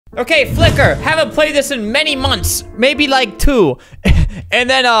Okay, Flicker, haven't played this in many months, maybe like 2. And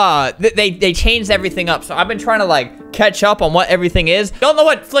then they changed everything up. So I've been trying to like catch up on what everything is. Don't know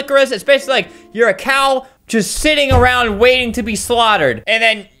what Flicker is. It's basically like you're a cow just sitting around waiting to be slaughtered. And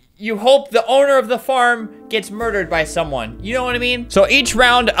then you hope the owner of the farm gets murdered by someone. You know what I mean? So each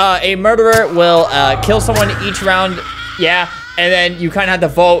round, a murderer will kill someone each round. Yeah, and then you kind of have to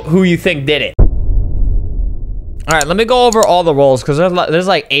vote who you think did it. All right, let me go over all the roles because there's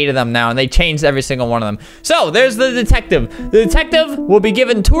like 8 of them now, and they changed every single one of them. So there's the detective. The detective will be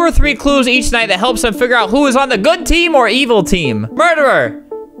given 2 or 3 clues each night that helps them figure out who is on the good team or evil team. Murderer,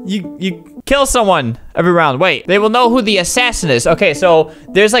 you kill someone every round. Wait, they will know who the assassin is. Okay, so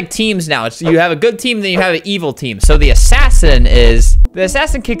there's like teams now. You have a good team, then you have an evil team. So the assassin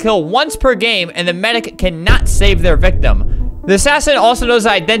can kill once per game, and the medic cannot save their victim. The assassin also knows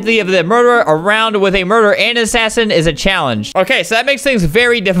the identity of the murderer. A round with a murderer and an assassin is a challenge. Okay, so that makes things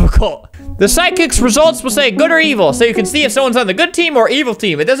very difficult. The psychic's results will say good or evil, so you can see if someone's on the good team or evil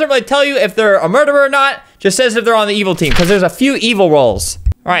team. It doesn't really tell you if they're a murderer or not, just says if they're on the evil team, because there's a few evil roles.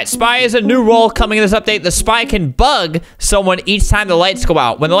 All right, spy is a new role coming in this update. The spy can bug someone each time the lights go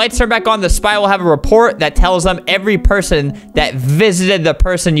out. When the lights turn back on, the spy will have a report that tells them every person that visited the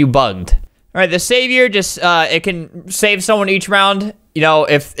person you bugged. All right, the savior just, it can save someone each round. You know,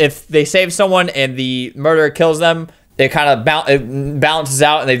 if they save someone and the murderer kills them, it kind of balances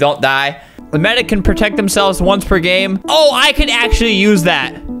out and they don't die. The medic can protect themselves once per game. Oh, I can actually use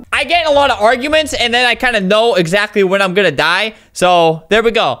that. I get in a lot of arguments and then I kind of know exactly when I'm gonna die. So there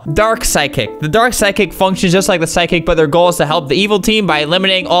we go. Dark Psychic. The Dark Psychic functions just like the Psychic, but their goal is to help the evil team by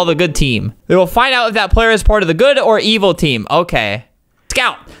eliminating all the good team. They will find out if that player is part of the good or evil team. Okay.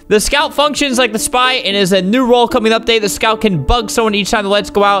 Scout. The Scout functions like the Spy and is a new role coming update. The Scout can bug someone each time the lights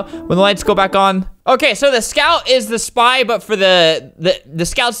go out. When the lights go back on. Okay, so the Scout is the Spy, but for the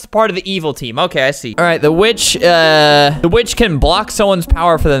Scout's part of the evil team. Okay, I see. All right, the Witch can block someone's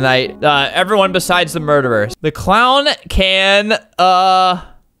power for the night. Everyone besides the murderer. The Clown can, oh,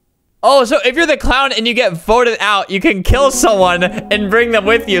 so if you're the clown and you get voted out, you can kill someone and bring them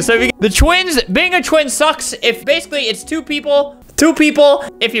with you. So if the twins, being a twin sucks if basically it's 2 people. 2 people.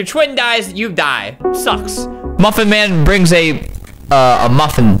 If your twin dies, you die. Sucks. Muffin Man brings a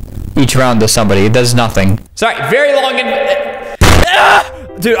muffin each round to somebody. It does nothing. Sorry, very long and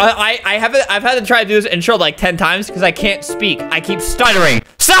dude, I've had to try to do this intro like 10 times because I can't speak. I keep stuttering.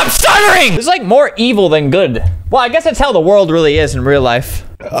 Stop stuttering! This is like more evil than good. Well, I guess that's how the world really is in real life.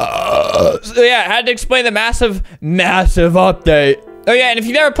 So yeah, I had to explain the massive update. Oh yeah, and if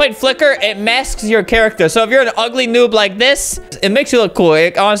you've never played Flicker, it masks your character. So if you're an ugly noob like this, it makes you look cool.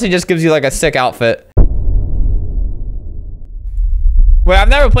 It honestly just gives you like a sick outfit. Wait, I've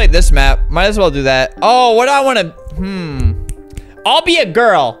never played this map. Might as well do that. Oh, what do I want to... I'll be a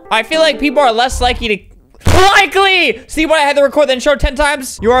girl. I feel like people are less likely to... Likely! See what I had to record the intro 10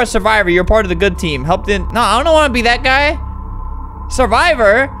 times? You are a survivor. You're part of the good team. Helped in... No, I don't want to be that guy.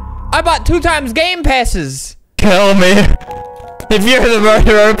 Survivor? I bought 2 times game passes. Kill me. If you're the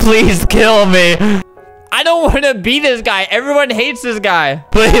murderer, please kill me. I don't want to be this guy. Everyone hates this guy.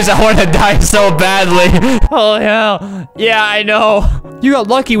 Please, I want to die so badly. Oh, hell. Yeah, I know. You got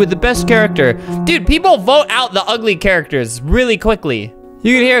lucky with the best character. Dude, people vote out the ugly characters really quickly.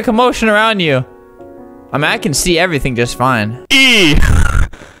 You can hear a commotion around you. I mean, I can see everything just fine. E.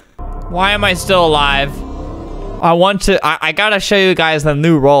 Why am I still alive? I gotta show you guys the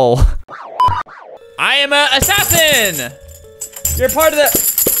new role. I am an assassin. You're part of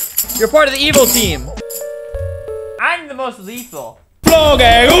the evil team. I'm the most lethal.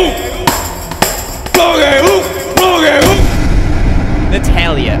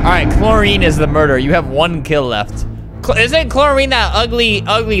 Natalia. All right, Chlorine is the murderer. You have 1 kill left. Isn't Chlorine that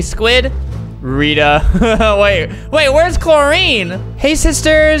ugly squid? Rita. wait, where's Chlorine? Hey,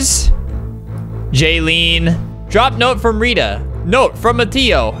 sisters. Jaylene. Drop note from Rita. Note from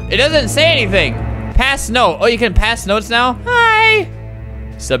Mateo. It doesn't say anything. Pass note. Oh, you can pass notes now? Hi.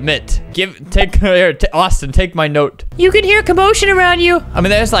 Submit. Austin, take my note. You can hear commotion around you. I mean,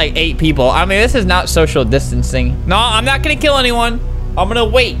 there's like 8 people. I mean, this is not social distancing. No, I'm not gonna kill anyone. I'm gonna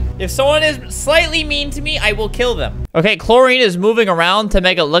wait. If someone is slightly mean to me, I will kill them. Okay, Chlorine is moving around to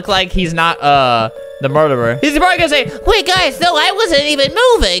make it look like he's not, the murderer. He's probably gonna say, wait, guys, no, I wasn't even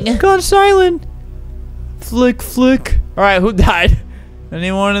moving. Gone silent. Flick, flick. All right, who died?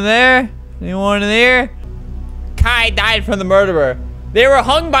 Anyone in there? Anyone in there? Kai died from the murderer. They were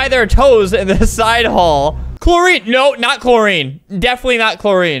hung by their toes in the side hall. Chlorine. No, not Chlorine. Definitely not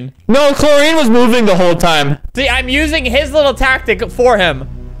Chlorine. No, Chlorine was moving the whole time. See, I'm using his little tactic for him.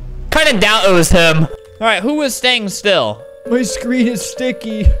 Kind of doubt it was him. All right, who was staying still? My screen is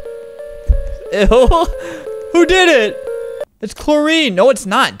sticky. Ew. Who did it? It's chlorine. No, it's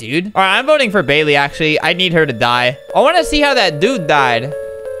not, dude. All right, I'm voting for Bailey, actually. I need her to die. I want to see how that dude died.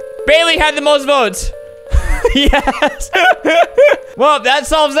 Bailey had the most votes. Yes. Well, that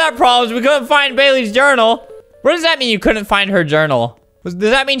solves that problem. We couldn't find Bailey's journal. What does that mean you couldn't find her journal? Does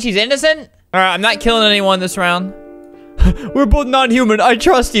that mean she's innocent? All right, I'm not killing anyone this round. We're both non-human. I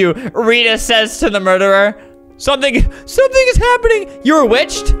trust you, Rita says to the murderer. Something is happening. You were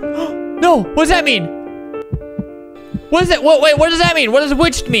witched? No, what does that mean? What is it? Wait, what does that mean? What does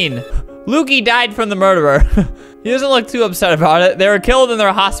witched mean? Lukey died from the murderer. He doesn't look too upset about it. They were killed in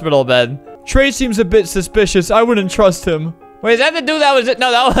their hospital bed. Trey seems a bit suspicious. I wouldn't trust him. Wait, is that the dude that was...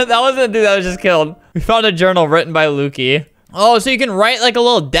 No, that wasn't the dude that was just killed. We found a journal written by Lukey. Oh, so you can write like a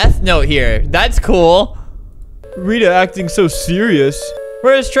little death note here. That's cool. Rita acting so serious.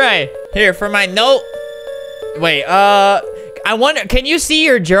 Where's Trey? Here, for my note. Wait, I wonder, can you see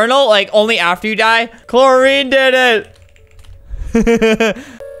your journal like only after you die? Chlorine did it.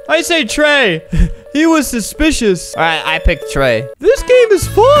 I say Trey. He was suspicious. All right, I picked Trey. This game is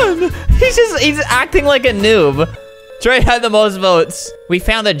fun. He's acting like a noob. Trey had the most votes. We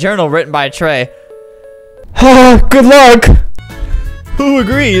found a journal written by Trey. Good luck. Who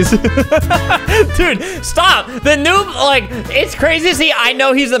agrees? Dude, stop. The noob, like, it's crazy to see. I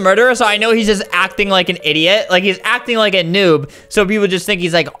know he's the murderer, so I know he's just acting like an idiot. Like, he's acting like a noob, so people just think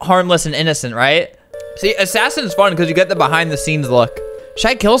he's, like, harmless and innocent, right? See, Assassin's fun because you get the behind-the-scenes look.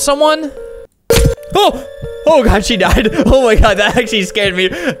 Should I kill someone? Oh, God, she died. Oh, my God, that actually scared me.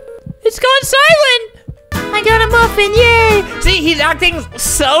 It's gone silent. I got a muffin, yay. See, he's acting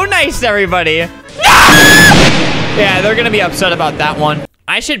so nice to everybody. Yeah, they're gonna be upset about that one.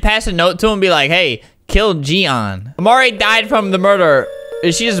 I should pass a note to him and be like, hey, kill Gian. Amari died from the murder.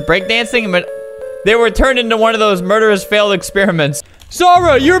 Is she just breakdancing? But they were turned into one of those murderous failed experiments.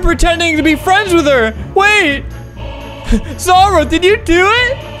 Zara, you're pretending to be friends with her. Wait. Zara, did you do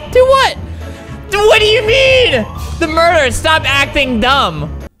it? Do what? What do you mean? The murder. Stop acting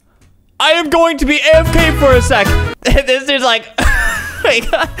dumb. I am going to be AFK for a sec. This dude's like...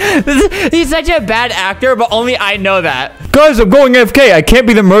 He's such a bad actor, but only I know that. Guys, I'm going AFK. I can't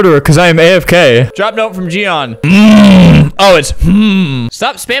be the murderer because I am AFK. Drop note from Gian. Oh, it's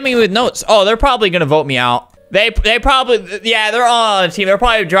Stop spamming me with notes. Oh, they're probably gonna vote me out. They probably, yeah, they're all on a team. They're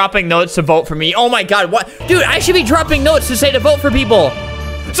probably dropping notes to vote for me. Oh my God, what? Dude, I should be dropping notes to say to vote for people.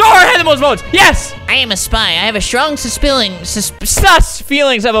 Zara had the most votes. Yes. I am a spy. I have a strong sus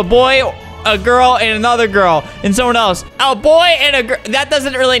feelings of a boy, a girl, and another girl, and someone else. A boy and a girl. That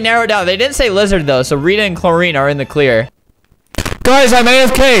doesn't really narrow it down. They didn't say lizard, though, so Rita and Chlorine are in the clear. Guys, I'm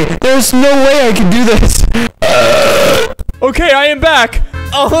AFK. There's no way I can do this. Okay, I am back.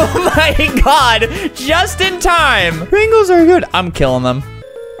 Oh my God. Just in time. Pringles are good. I'm killing them.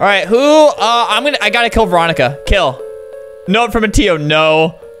 All right, who? I gotta kill Veronica. Kill. Note from Mateo.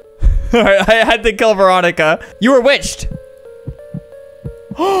 No. All right, I had to kill Veronica. You were witched.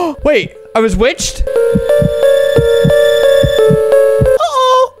 Oh, wait. I was witched?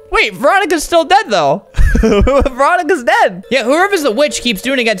 Uh-oh. Wait, Veronica's still dead, though. Veronica's dead. Yeah, whoever's the witch keeps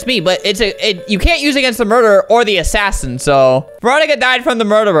doing against me, but you can't use against the murderer or the assassin, so... Veronica died from the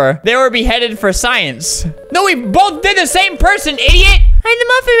murderer. They were beheaded for science. No, we both did the same person, idiot! I'm the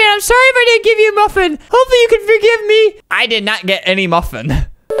Muffin Man. I'm sorry if I didn't give you a muffin. Hopefully you can forgive me. I did not get any muffin.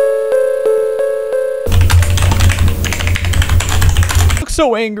 Look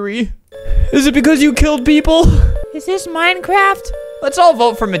so angry. Is it because you killed people? Is this Minecraft? Let's all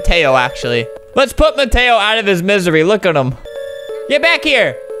vote for Mateo, actually. Let's put Mateo out of his misery. Look at him. Get back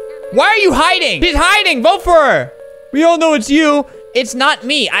here. Why are you hiding? She's hiding. Vote for her. We all know it's you. It's not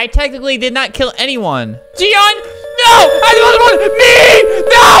me. I technically did not kill anyone. Gian! No! I'm the one! Me!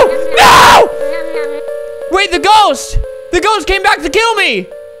 No! No! Wait, the ghost! The ghost came back to kill me!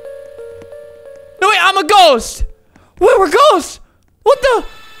 No, wait, I'm a ghost! Wait, we're ghosts! What the?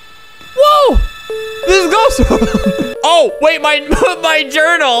 Whoa! This is ghost! Oh, wait, my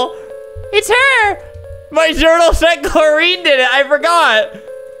journal! It's her! My journal said Chlorine did it. I forgot.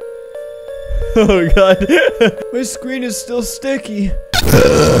 Oh, God. My screen is still sticky.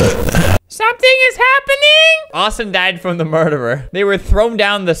 Something is happening! Austin died from the murderer. They were thrown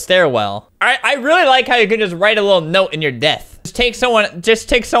down the stairwell. I really like how you can just write a little note in your death. Just take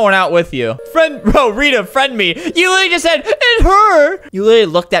someone out with you. Bro, Rita, friend me. You literally just said, and her. You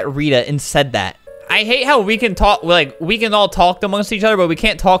literally looked at Rita and said that. I hate how we can talk, like, we can all talk amongst each other, but we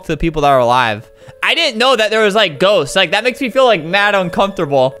can't talk to the people that are alive. I didn't know that there was, like, ghosts. Like, that makes me feel, like, mad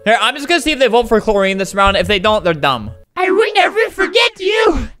uncomfortable. Here, I'm just gonna see if they vote for Chlorine this round. If they don't, they're dumb. I will never forget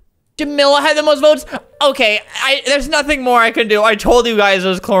you. Jamila had the most votes. Okay, there's nothing more I can do. I told you guys it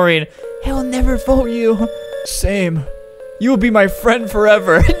was chlorine. I will never vote you. Same. You will be my friend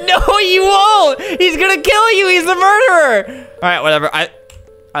forever. No, you won't. He's gonna kill you. He's the murderer. All right, whatever. I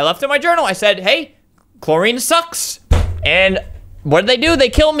left in my journal. I said, hey, chlorine sucks. And what did they do? They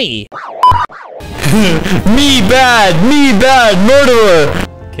kill me. Me bad,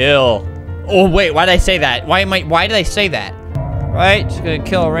 murderer. Kill. Oh, wait, why did I say that? Why did I say that? Right, just gonna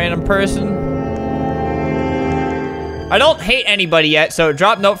kill a random person. I don't hate anybody yet, so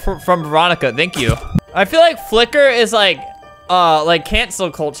drop note from Veronica. Thank you. I feel like Flickr is like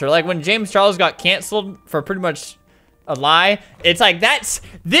cancel culture. Like when James Charles got canceled for pretty much a lie. It's like this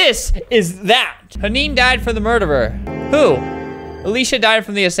is that. Haneen died for the murderer. Who? Alicia died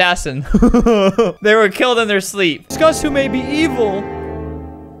from the assassin. They were killed in their sleep. Discuss who may be evil.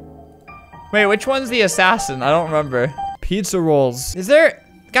 Wait, which one's the assassin? I don't remember. Pizza rolls. Is there...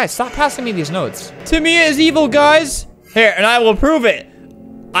 Guys, stop passing me these notes. Tamia is evil, guys. Here, and I will prove it.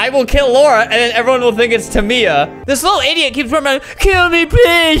 I will kill Laura, and then everyone will think it's Tamia. This little idiot keeps running around. Kill me,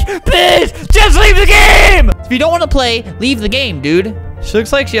 please. Please. Just leave the game. If you don't want to play, leave the game, dude. She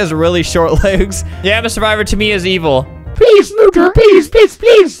looks like she has really short legs. Yeah, I'm a survivor. Tamia is evil. Please, murder. Please, please,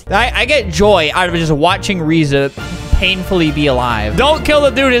 please. I get joy out of just watching Riza painfully be alive. Don't kill the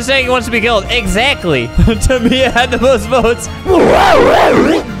dude who's saying he wants to be killed. Exactly. Tamia had the most votes.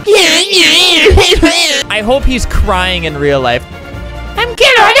 I hope he's crying in real life. I'm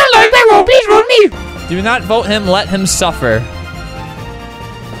kidding. I don't like that role. Please vote me. Do not vote him. Let him suffer.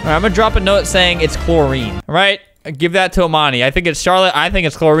 All right, I'm gonna drop a note saying it's chlorine. All right, give that to Amani. I think it's Charlotte. I think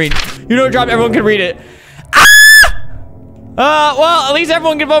it's chlorine. You know, drop. Everyone can read it. Well, at least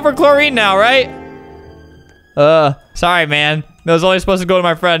everyone can vote for chlorine now, right? Sorry, man. That was only supposed to go to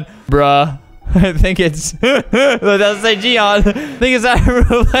my friend. Bruh. I think it's... It doesn't say Gion. I think it's that...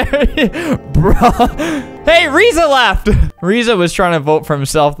 Bruh. Hey, Riza left. Riza was trying to vote for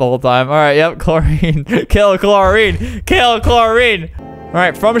himself the whole time. All right, yep, chlorine. Kill chlorine. Kill chlorine. All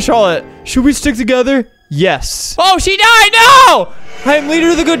right, from Charlotte. Should we stick together? Yes. Oh, she died. No! I'm leader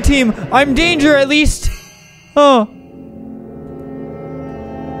of the good team. I'm danger, at least. Oh.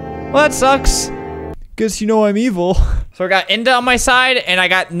 Well, that sucks. Guess you know I'm evil. So I got Inda on my side, and I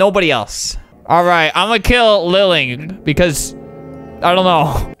got nobody else. All right, I'm gonna kill Lilling because I don't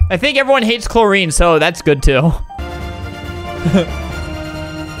know. I think everyone hates chlorine, so that's good too.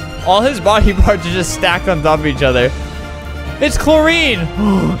 All his body parts are just stacked on top of each other. It's chlorine.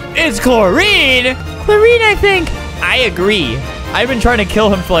 It's chlorine. Chlorine, I think. I agree. I've been trying to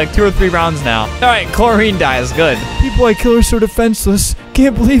kill him for like 2 or 3 rounds now. All right, chlorine dies. Good. People I kill are so defenseless.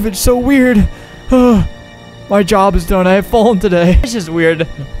 Can't believe it's so weird. My job is done. I have fallen today. It's just weird.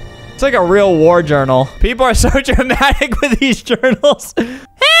 It's like a real war journal. People are so dramatic with these journals.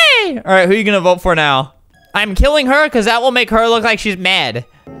 Hey! All right, who are you gonna vote for now? I'm killing her because that will make her look like she's mad.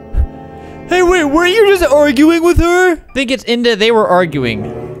 Hey, wait, were you just arguing with her? I think it's Inda. They were arguing.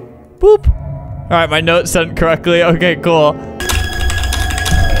 Boop. All right, my note sent correctly. Okay, cool.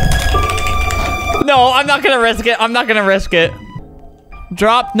 No, I'm not gonna risk it. I'm not gonna risk it.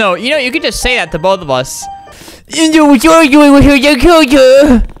 Drop. No, you know, you could just say that to both of us. Inda was arguing with her. I killed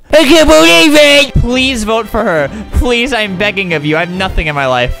her. I can't believe it! Please vote for her. Please, I'm begging of you. I have nothing in my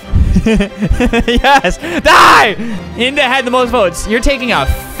life. Yes! Die! Inda had the most votes. You're taking a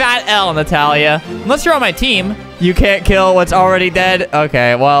fat L, Natalia. Unless you're on my team. You can't kill what's already dead.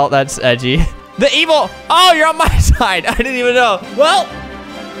 Okay, well, that's edgy. The evil... Oh, you're on my side. I didn't even know. Well,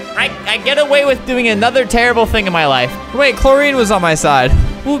 I get away with doing another terrible thing in my life. Wait, chlorine was on my side.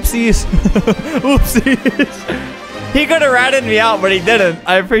 Whoopsies. Whoopsies. He could have ratted me out, but he didn't.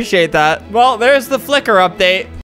 I appreciate that. Well, there's the Flickr update.